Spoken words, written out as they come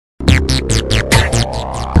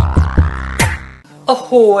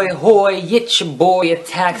Ahoy hoy, it's your boy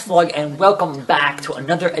attackslug, and welcome back to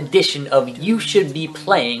another edition of You Should Be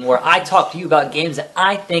Playing, where I talk to you about games that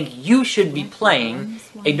I think you should be playing.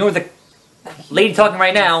 Ignore the lady talking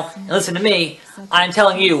right now, and listen to me. I'm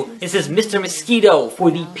telling you, this is Mr. Mosquito for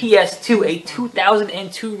the PS2, a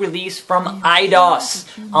 2002 release from eidos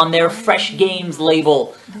on their Fresh Games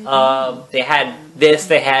label. They had this,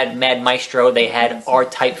 they had Mad Maestro, they had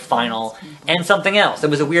R-Type Final, and something else. It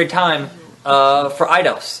was a weird time for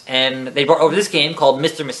eidos, and they brought over this game called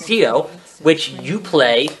Mr. Mosquito, which you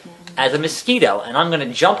play as a mosquito, and I'm going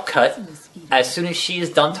to jump cut as soon as she is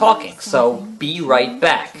done talking, so be right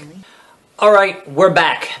back. Alright, we're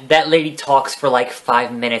back. That lady talks for like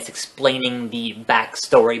 5 minutes explaining the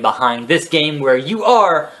backstory behind this game where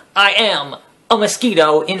I am a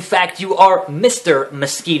mosquito. In fact, you are Mr.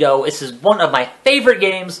 Mosquito. This is one of my favorite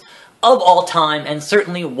games of all time, and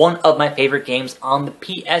certainly one of my favorite games on the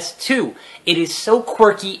PS2. It is so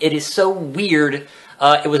quirky, it is so weird.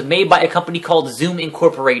 It was made by a company called Zoom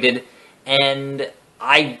Incorporated, and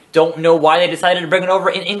I don't know why they decided to bring it over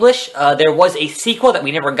in English. There was a sequel that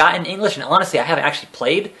we never got in English, and honestly, I haven't actually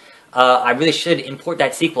played. I really should import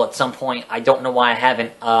that sequel at some point. I don't know why I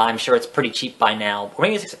haven't. I'm sure it's pretty cheap by now. Or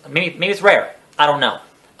maybe it's rare. I don't know.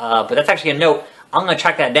 But that's actually a note. I'm going to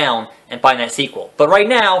track that down and find that sequel. But right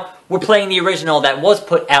now, we're playing the original that was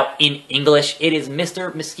put out in English. It is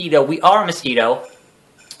Mr. Mosquito. We are a mosquito.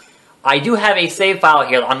 I do have a save file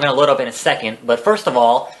here that I'm going to load up in a second. But first of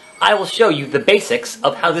all, I will show you the basics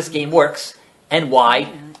of how this game works and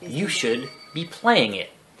why you should be playing it.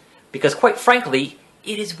 Because quite frankly,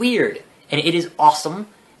 it is weird and it is awesome.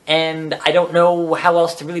 And I don't know how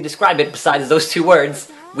else to really describe it besides those two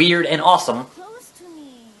words, weird and awesome.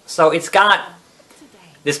 So it's got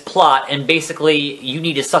this plot, and basically you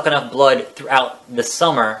need to suck enough blood throughout the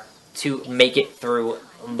summer to make it through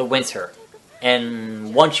the winter.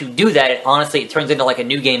 And once you do that, honestly, it turns into like a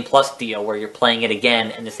New Game Plus deal where you're playing it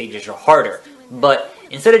again and the stages are harder. But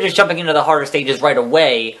instead of just jumping into the harder stages right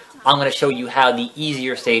away, I'm going to show you how the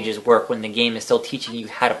easier stages work when the game is still teaching you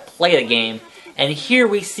how to play the game. And here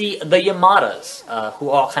we see the Yamadas,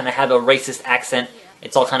 who all kind of have a racist accent.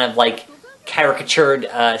 It's all kind of like caricatured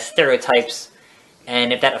stereotypes.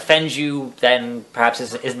 And if that offends you, then perhaps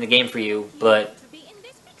this isn't the game for you. But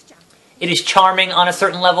it is charming on a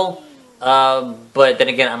certain level. But then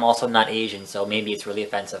again, I'm also not Asian, so maybe it's really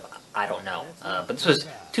offensive. I don't know. But this was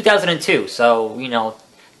 2002, so, you know,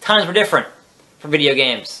 times were different for video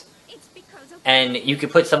games. And you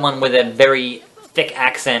could put someone with a very thick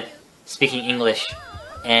accent speaking English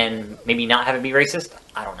and maybe not have it be racist.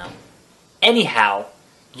 I don't know. Anyhow,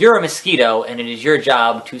 you're a mosquito, and it is your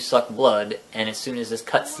job to suck blood, and as soon as this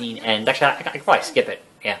cutscene ends... Actually, I could probably skip it.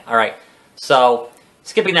 Yeah, alright. So,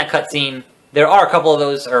 skipping that cutscene, there are a couple of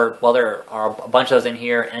those, well, there are a bunch of those in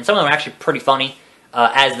here, and some of them are actually pretty funny.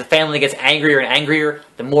 As the family gets angrier and angrier,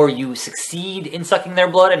 the more you succeed in sucking their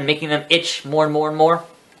blood and making them itch more and more and more.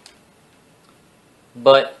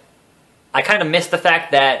 But I kind of miss the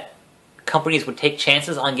fact that companies would take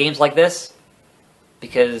chances on games like this,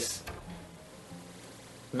 because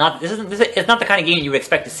it's not the kind of game you would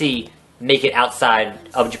expect to see make it outside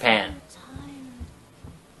of Japan.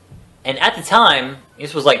 And at the time,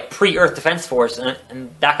 this was like pre-Earth Defense Force and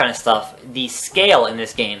that kind of stuff. The scale in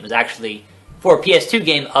this game was actually, for a PS2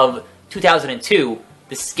 game of 2002,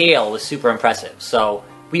 the scale was super impressive. So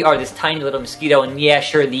we are this tiny little mosquito, and yeah,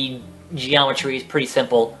 sure, the geometry is pretty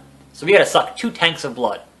simple. So we gotta suck 2 tanks of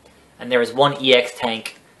blood. And there is 1 EX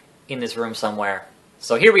tank in this room somewhere.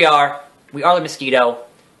 So here we are the mosquito.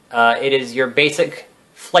 It is your basic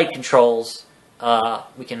flight controls.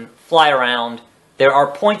 We can fly around. There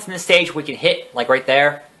are points in the stage we can hit, like right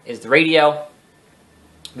there is the radio.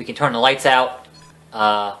 We can turn the lights out.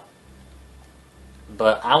 But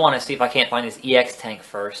I want to see if I can't find this EX tank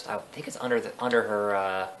first. I think it's under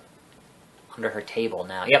her table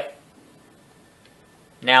now. Yep.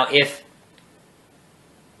 Now if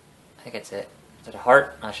I think that's it. Is it a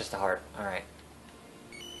heart? No, it's just a heart. All right.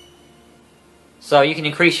 So you can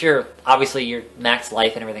increase obviously your max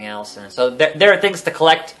life and everything else. And so there are things to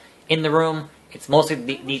collect in the room. It's mostly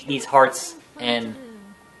these hearts, and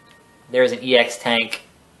there's an EX tank.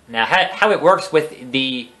 Now, how it works with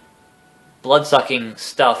the blood-sucking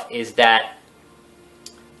stuff is that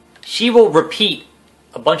she will repeat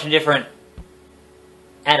a bunch of different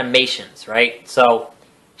animations, right? So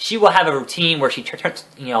she will have a routine where she turns,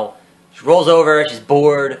 you know, she rolls over, she's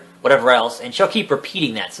bored, whatever else, and she'll keep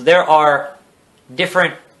repeating that. So there are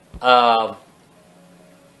different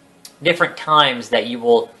times that you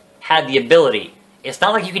will have the ability. It's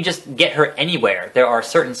not like you can just get her anywhere. There are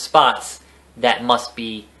certain spots that must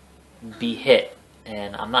be hit.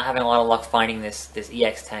 and I'm not having a lot of luck finding this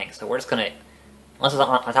EX tank. So we're just gonna, unless it's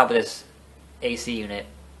on top of this AC unit.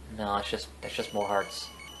 No, that's just more hearts.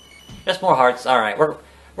 Just more hearts. All right, we're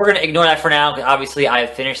gonna ignore that for now because obviously I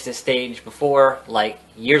have finished this stage before, like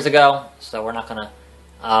years ago. So we're not gonna.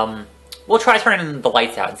 We'll try turning the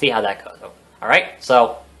lights out and see how that goes. All right,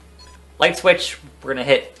 so light switch. We're gonna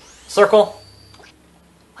hit circle.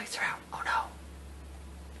 Lights are out. Oh no.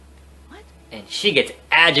 What? And she gets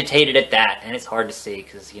agitated at that, and it's hard to see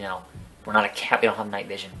because, you know, we're not a cat. We don't have night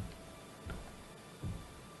vision.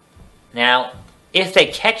 Now, if they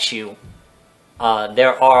catch you,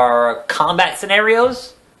 there are combat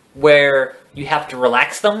scenarios where you have to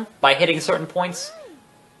relax them by hitting certain points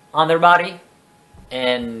on their body,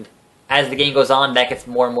 and as the game goes on, that gets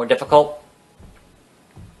more and more difficult.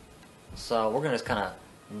 So we're gonna just kind of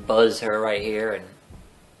buzz her right here, and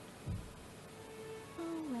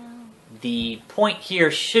the point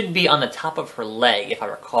here should be on the top of her leg, if I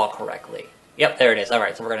recall correctly. Yep, there it is.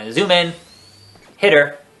 Alright, so we're gonna zoom in, hit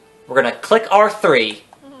her, we're gonna click R3,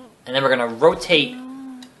 and then we're gonna rotate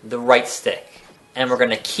the right stick. And we're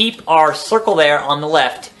gonna keep our circle there on the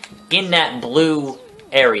left in that blue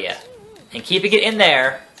area. And keeping it in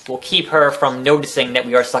there will keep her from noticing that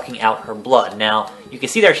we are sucking out her blood. Now, you can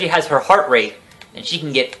see there she has her heart rate, and she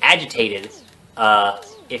can get agitated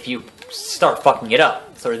if you start fucking it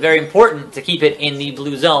up. So it's very important to keep it in the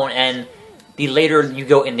blue zone, and the later you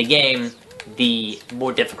go in the game, the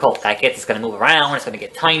more difficult that gets. It's going to move around, it's going to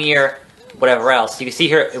get tinier, whatever else. So you can see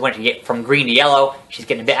here, it went from green to yellow. She's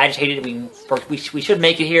getting a bit agitated. We should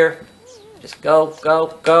make it here. Just go,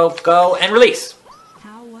 go, go, go, and release.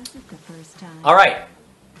 How was it the first time? All right.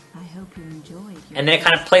 I hope you enjoyed. And then it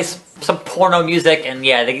kind of plays some porno music, and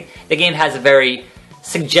yeah, the game has a very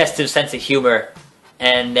suggestive sense of humor.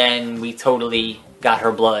 And then we totally got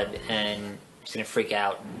her blood, and she's gonna freak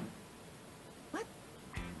out.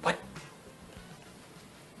 What?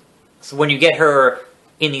 So when you get her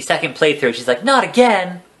in the second playthrough, she's like, not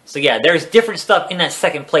again! So yeah, there's different stuff in that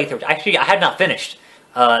second playthrough. Actually, I had not finished.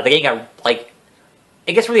 The game got, like,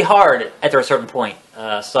 it gets really hard after a certain point.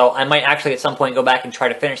 So I might actually at some point go back and try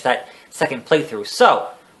to finish that second playthrough. So,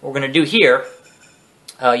 what we're gonna do here,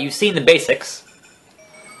 you've seen the basics.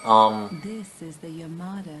 This is the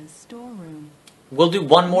Yamada storeroom. We'll do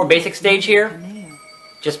one more basic stage here,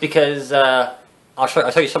 just because I'll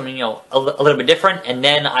show you something, you know, a little bit different, and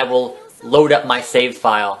then I will load up my saved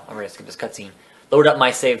file. I'm gonna skip this cutscene. Load up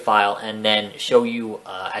my saved file, and then show you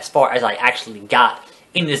as far as I actually got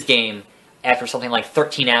in this game after something like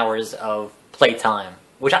 13 hours of playtime,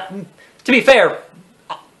 which, to be fair,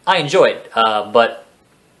 I enjoyed. But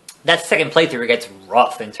that second playthrough gets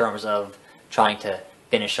rough in terms of trying to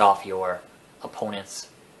finish off your opponents,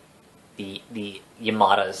 the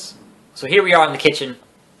Yamadas. So here we are in the kitchen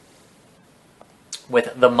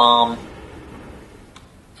with the mom,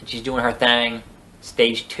 and she's doing her thing.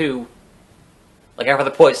 Stage 2. Look out for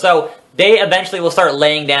the poison. So they eventually will start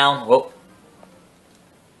laying down. Whoa!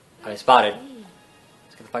 I spotted.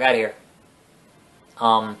 Let's get the fuck out of here.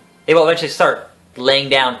 They will eventually start laying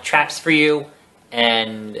down traps for you,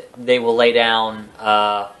 and they will lay down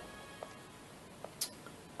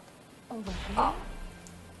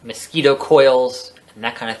mosquito coils and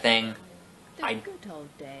that kind of thing. I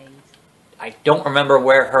don't remember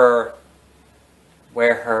where her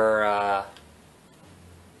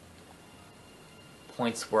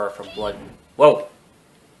points were for blood. Whoa!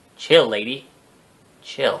 Chill, lady.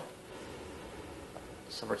 Chill.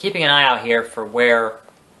 So we're keeping an eye out here for where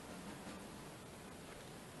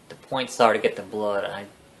the points are to get the blood. I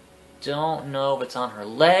don't know if it's on her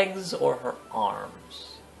legs or her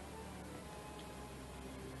arms.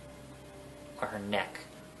 Or her neck.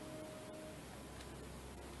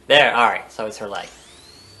 There, alright, so it's her leg.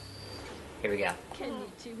 Here we go.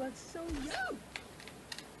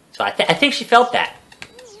 So I think she felt that.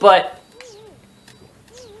 But,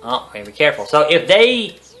 oh, okay, be careful. So if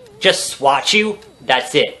they just swat you,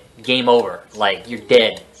 that's it. Game over. Like, you're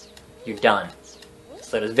dead. You're done.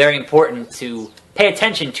 So it is very important to pay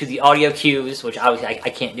attention to the audio cues, which obviously I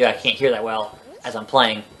can't do. I can't hear that well as I'm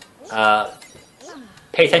playing.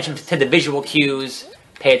 Pay attention to the visual cues.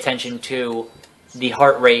 Pay attention to the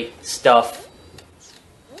heart rate stuff.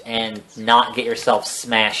 And not get yourself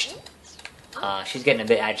smashed. She's getting a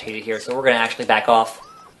bit agitated here, so we're going to actually back off.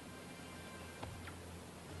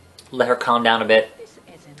 Let her calm down a bit.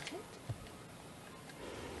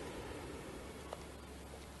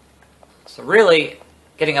 So really,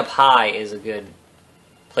 getting up high is a good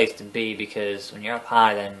place to be, because when you're up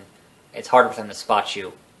high, then it's harder for them to spot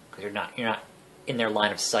you because you're not in their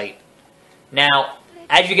line of sight. Now,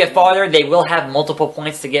 As you get farther, they will have multiple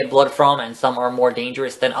points to get blood from, and some are more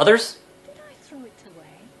dangerous than others.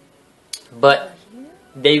 But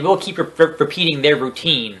they will keep repeating their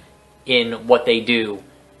routine in what they do,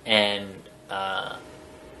 and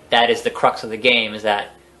that is the crux of the game, is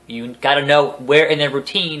that you gotta know where in their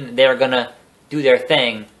routine they're gonna do their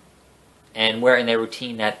thing, and where in their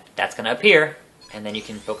routine that's gonna appear, and then you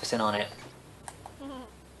can focus in on it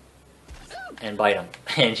and bite them.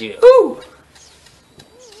 And you, ooh!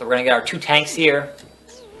 So we're gonna get our 2 tanks here.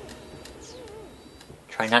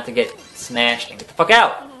 Try not to get smashed and get the fuck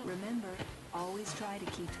out! Remember, always try to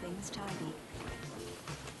keep things tidy.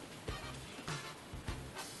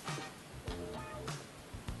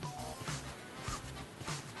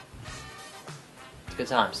 It's good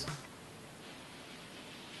times.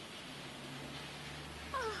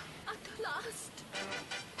 At last.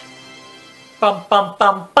 Bum bum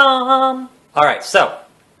bum bum! Alright, so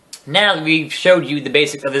now we've showed you the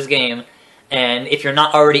basics of this game, and if you're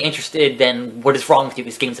not already interested, then what is wrong with you?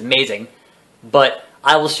 This game's amazing. But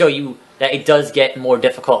I will show you that it does get more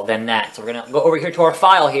difficult than that. So we're going to go over here to our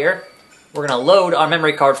file here. We're going to load our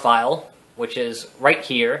memory card file, which is right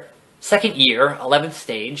here. 2nd year, 11th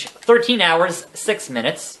stage, 13 hours, 6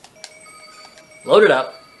 minutes. Load it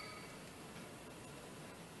up.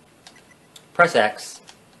 Press X.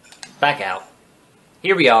 Back out.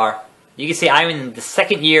 Here we are. You can see I'm in the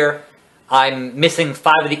 2nd year. I'm missing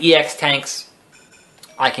 5 of the EX tanks.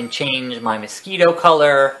 I can change my Mosquito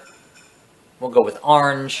color. We'll go with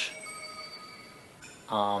orange.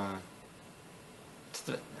 Or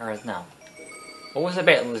no. What was the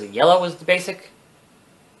was it yellow was the basic?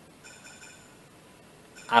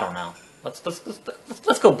 I don't know. Let's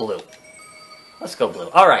go blue. Let's go blue.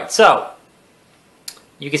 Alright, so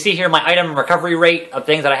you can see here my item recovery rate of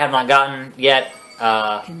things that I have not gotten yet.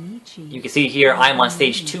 You can see here I'm on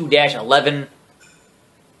stage 2-11.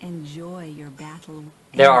 Enjoy your battle.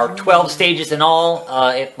 There are 12 stages in all,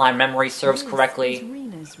 if my memory serves correctly.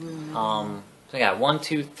 So I got 1,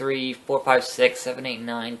 2, 3, 4, 5, 6, 7, 8,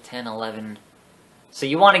 9, 10, 11. So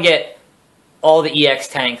you want to get all the EX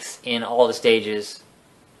tanks in all the stages,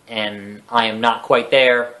 and I am not quite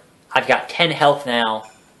there. I've got 10 health now.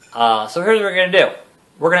 So here's what we're going to do.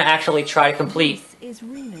 We're going to actually try to complete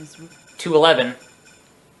 211.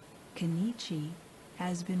 Kenichi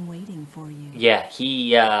has been waiting for you. Yeah,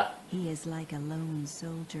 he is like a lone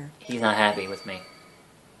soldier. He's not happy with me.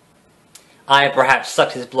 I perhaps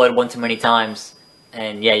sucked his blood one too many times,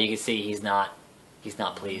 and yeah, you can see he's not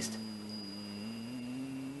pleased.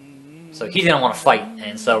 So he's gonna want to fight,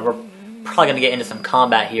 and so we're probably gonna get into some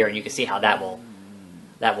combat here, and you can see how that will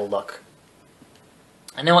look.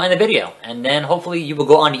 And then we'll end the video, and then hopefully you will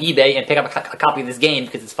go on eBay and pick up a copy of this game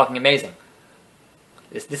because it's fucking amazing.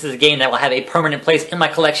 This is a game that will have a permanent place in my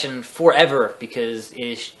collection forever because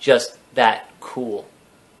it's just that cool.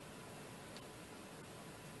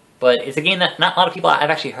 But it's a game that not a lot of people I've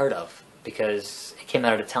actually heard of because it came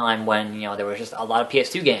out at a time when, you know, there was just a lot of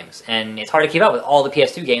PS2 games. And it's hard to keep up with all the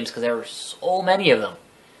PS2 games because there were so many of them.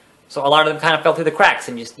 So a lot of them kind of fell through the cracks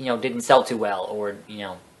and just, you know, didn't sell too well or, you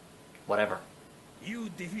know, whatever. You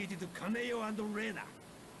defeated Kaneo and Rena.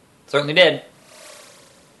 Certainly did.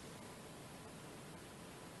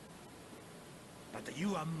 But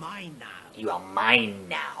you are mine now. You are mine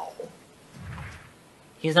now.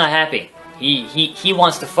 He's not happy. He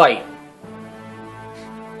wants to fight.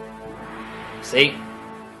 See?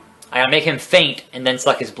 I gotta make him faint and then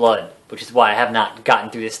suck his blood, which is why I have not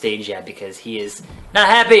gotten through this stage yet, because he is not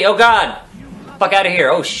happy. Oh god! Fuck out of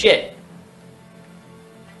here. Oh shit.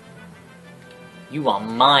 You are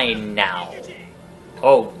mine now.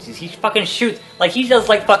 Oh, he fucking shoots. Like, he does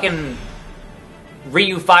like fucking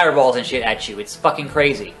Ryu fireballs and shit at you. It's fucking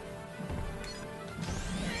crazy.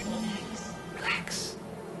 Relax.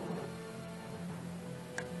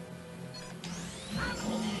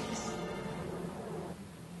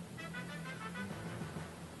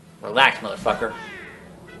 Relax, motherfucker.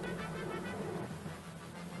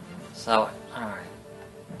 So, alright.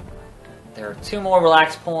 There are 2 more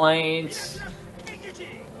relax points.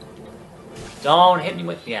 Don't hit me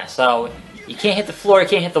with... Yeah, so you can't hit the floor, you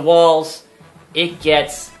can't hit the walls. It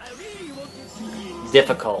gets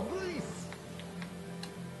difficult.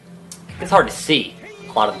 It's hard to see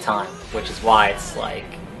a lot of the time, which is why it's like...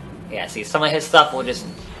 Yeah, see, some of his stuff will just...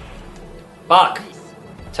 Fuck!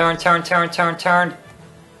 Turn, turn, turn, turn, turn.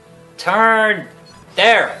 Turn!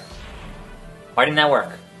 There! Why didn't that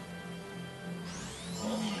work?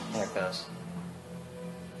 There it goes.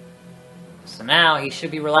 So now he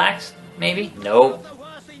should be relaxed, maybe? Nope.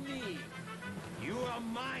 You are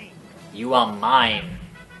mine. You are mine.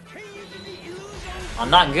 I'm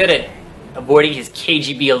not good at avoiding his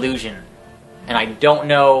KGB illusion. And I don't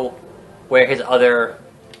know where his other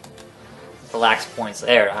relax points.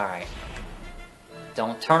 There, alright.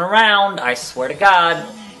 Don't turn around, I swear to God.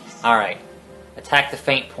 Alright. Attack the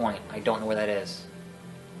faint point. I don't know where that is.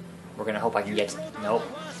 We're gonna hope I can get... Nope.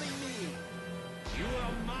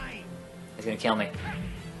 He's gonna kill me.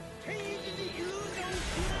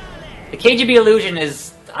 The KGB illusion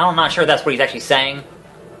is... I'm not sure that's what he's actually saying.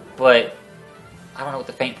 But... I don't know what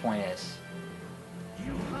the faint point is.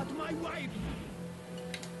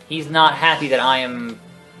 He's not happy that I am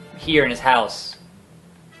here in his house.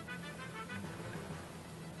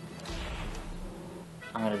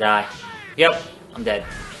 I'm gonna die. Yep, I'm dead.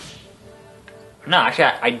 No, actually,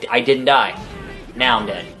 I didn't die. Now I'm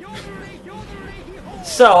dead.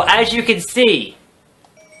 So, as you can see,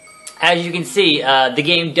 the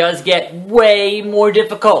game does get way more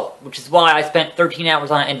difficult, which is why I spent 13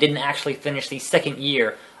 hours on it and didn't actually finish the second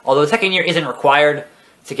year. Although the second year isn't required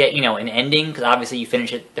to get, you know, an ending, because obviously you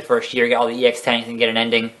finish it the first year, get all the EX tanks and get an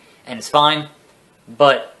ending, and it's fine.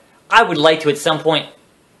 But I would like to, at some point,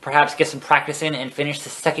 perhaps get some practice in and finish the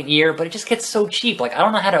second year, but it just gets so cheap. Like, I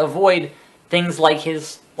don't know how to avoid things like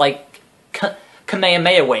his, like,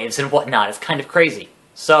 Kamehameha waves and whatnot. It's kind of crazy.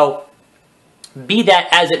 So, be that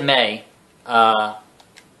as it may, I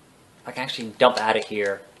can actually dump out of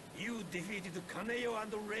here. You defeated Kaneo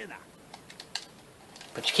and Rena.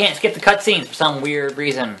 But you can't skip the cutscenes for some weird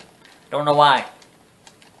reason. Don't know why.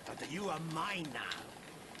 But you are mine now.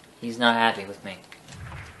 He's not happy with me.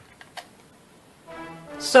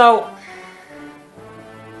 So...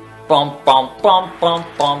 Bum bum bum bum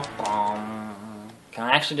bum bum. Can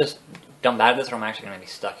I actually just dump out of this, or am I actually going to be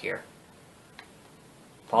stuck here?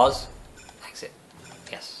 Pause. Exit.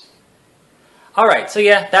 Yes. Alright, so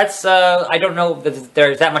yeah, that's, I don't know that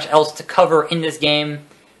there's that much else to cover in this game.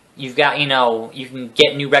 You've got, you know, you can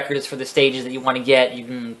get new records for the stages that you want to get. You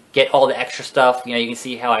can get all the extra stuff. You know, you can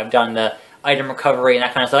see how I've done the item recovery and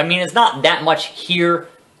that kind of stuff. I mean, it's not that much here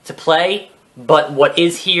to play, but what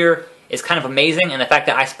is here is kind of amazing. And the fact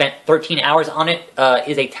that I spent 13 hours on it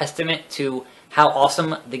is a testament to how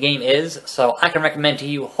awesome the game is. So I can recommend to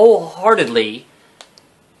you wholeheartedly,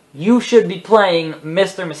 you should be playing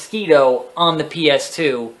Mr. Mosquito on the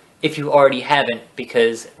PS2 if you already haven't,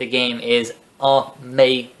 because the game is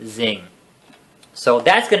amazing. So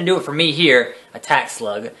that's going to do it for me here, Attack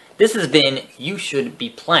Slug. This has been You Should Be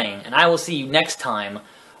Playing, and I will see you next time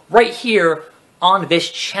right here on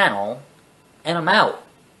this channel, and I'm out.